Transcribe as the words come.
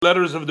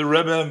Letters of the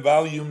Rebbe in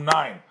volume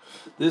 9.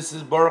 This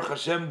is Baruch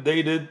Hashem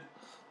dated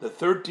the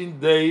 13th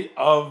day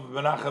of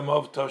Menachem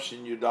of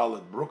Toshin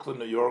Yudalit, Brooklyn,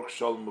 New York,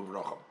 Shalom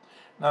Uvracha.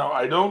 Now,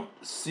 I don't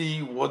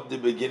see what the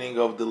beginning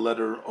of the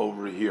letter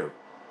over here.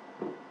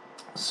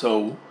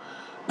 So,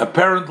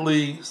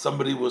 apparently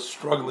somebody was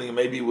struggling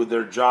maybe with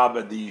their job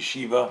at the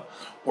yeshiva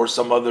or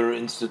some other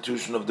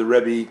institution of the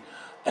Rebbe,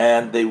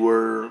 and they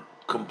were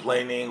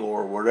complaining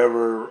or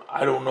whatever.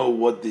 I don't know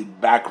what the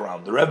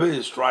background. The Rebbe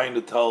is trying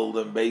to tell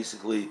them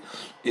basically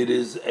it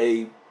is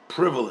a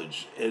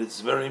privilege.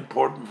 It's very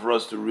important for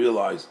us to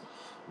realize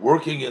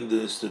working in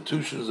the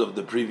institutions of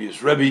the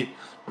previous Rebbe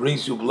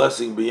brings you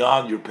blessing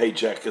beyond your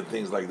paycheck and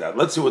things like that.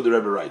 Let's see what the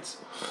Rebbe writes.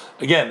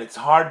 Again, it's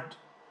hard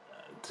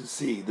to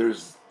see.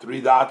 There's 3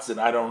 dots and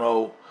I don't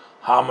know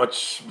how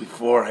much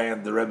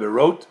beforehand the Rebbe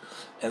wrote,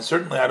 and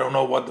certainly I don't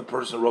know what the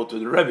person wrote to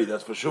the Rebbe.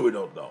 That's for sure we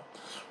don't know.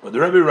 But the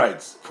Rebbe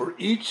writes, for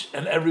each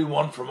and every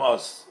one from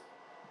us,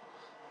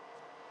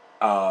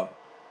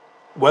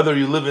 whether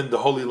you live in the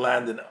Holy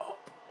Land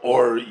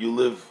or you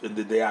live in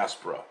the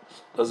diaspora,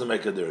 doesn't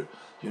make a difference.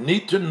 You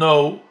need to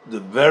know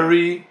the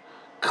very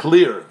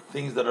clear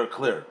things that are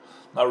clear.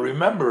 Now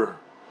remember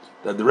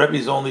that the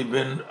Rebbe's only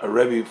been a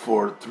Rebbe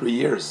for 3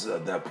 years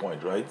at that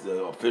point, right?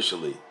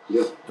 Officially.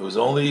 Yeah. It was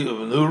only a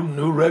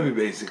new Rebbe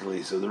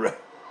basically. So the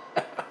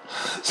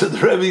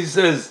Rebbe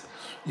says,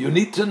 you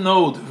need to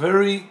know the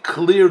very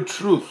clear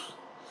truth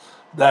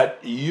that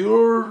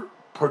your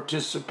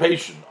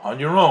participation on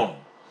your own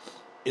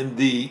in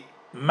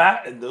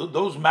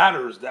those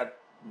matters that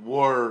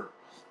were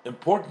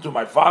important to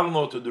my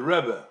father-in-law, to the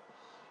Rebbe,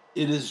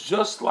 it is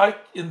just like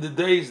in the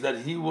days that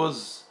he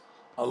was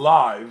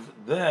alive,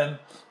 then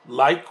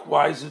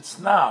likewise it's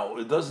now.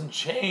 It doesn't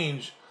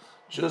change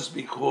just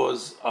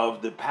because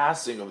of the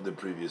passing of the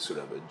previous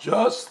Rebbe.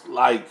 Just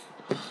like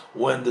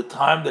when the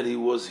time that he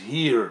was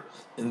here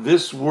in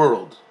this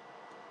world,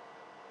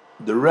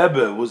 the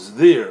Rebbe was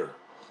there,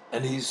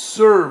 and he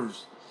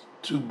served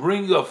to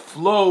bring a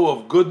flow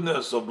of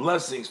goodness, of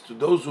blessings to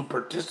those who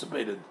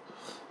participated,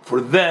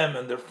 for them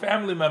and their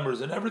family members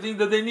and everything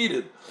that they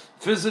needed,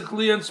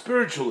 physically and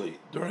spiritually,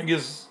 during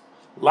his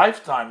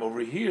lifetime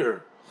over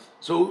here.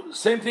 So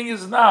same thing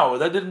is now.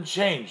 That didn't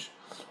change,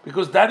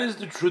 because that is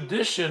the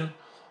tradition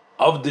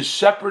of the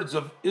shepherds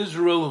of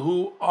Israel,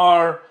 who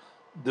are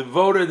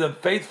devoted and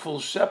faithful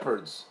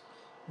shepherds,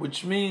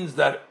 which means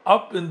that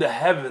up in the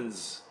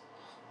heavens,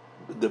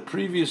 the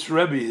previous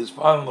Rebbe, his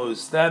father-in-law,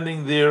 is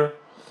standing there,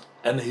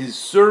 and he's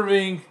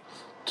serving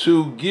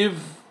to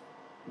give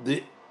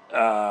the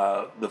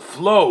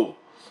flow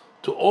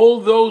to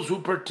all those who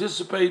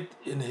participate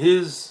in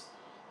his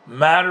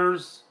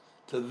matters,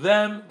 to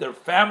them, their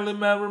family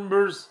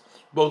members,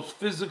 both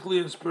physically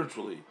and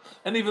spiritually,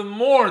 and even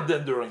more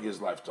than during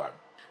his lifetime,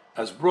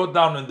 as brought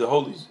down in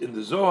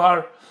the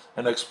Zohar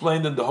and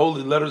explained in the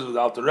holy letters of the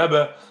Alter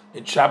Rebbe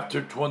in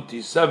chapter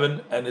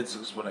 27 and its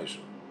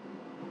explanation.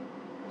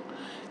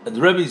 And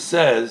the Rebbe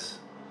says,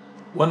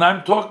 when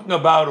I'm talking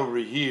about over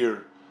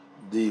here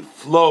the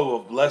flow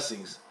of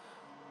blessings,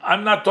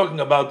 I'm not talking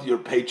about your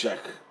paycheck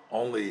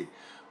only.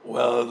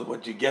 Well,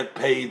 what you get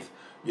paid,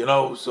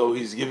 so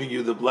he's giving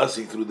you the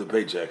blessing through the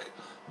paycheck.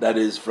 That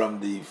is from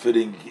the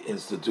fitting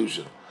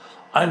institution.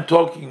 I'm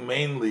talking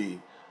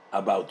mainly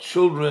about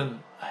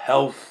children,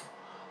 health,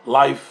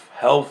 life,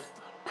 health,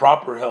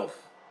 proper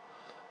health,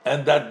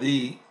 and that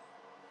the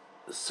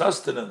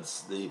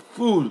sustenance, the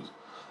food,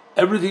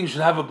 everything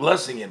should have a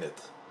blessing in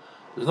it.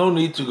 There's no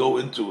need to go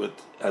into it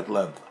at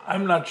length.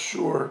 I'm not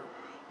sure,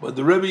 but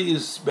the Rebbe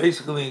is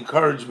basically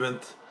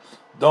encouragement.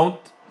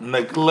 Don't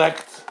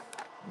neglect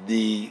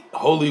the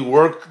holy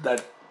work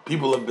that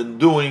people have been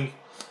doing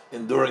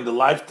during the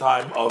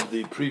lifetime of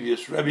the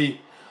previous Rebbe,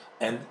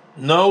 and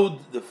know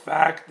the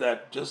fact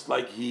that just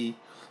like he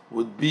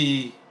would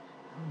be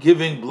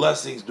giving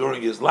blessings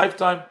during his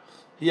lifetime,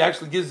 he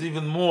actually gives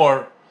even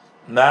more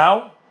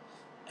now,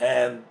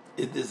 and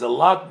it is a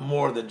lot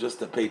more than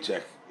just a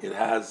paycheck. It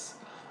has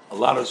a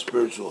lot of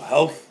spiritual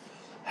health,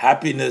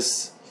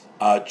 happiness,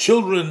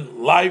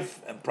 children,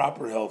 life, and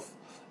proper health,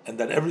 and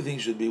that everything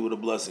should be with a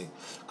blessing.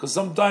 Because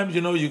sometimes,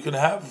 you can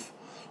have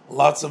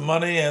lots of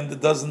money and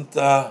it doesn't,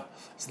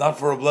 it's not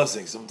for a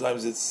blessing.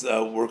 Sometimes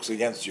it works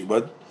against you,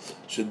 but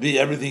should be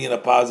everything in a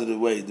positive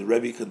way. The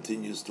Rebbe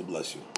continues to bless you.